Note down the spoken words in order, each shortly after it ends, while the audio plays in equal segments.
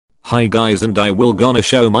Hi guys, and I will gonna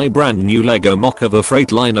show my brand new Lego MOC of a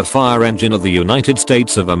Freightliner fire engine of the United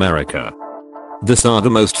States of America. These are the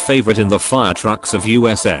most favorite in the fire trucks of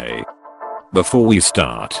USA. Before we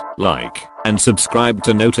start, like and subscribe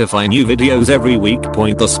to notify new videos every week.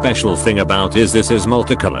 The special thing about this is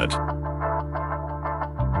multicolored.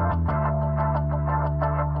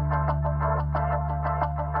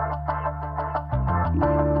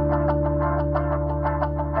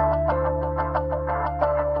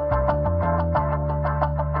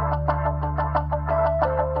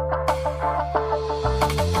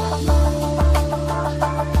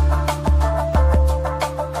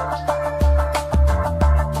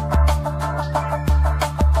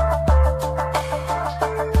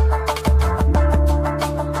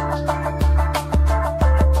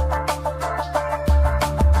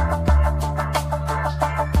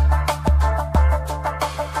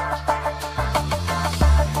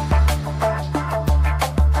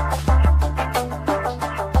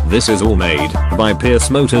 This is all made by Pierce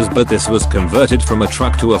Motors, but this was converted from a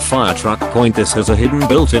truck to a fire truck. This has a hidden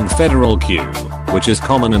built-in federal queue, which is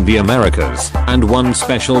common in the Americas, and one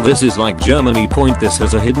special this is like Germany. This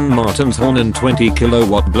has a hidden Martin's horn and 20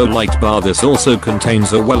 kilowatt blow light bar. This also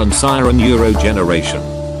contains a well and siren Euro generation.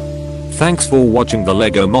 Thanks for watching the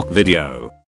Lego MOC video.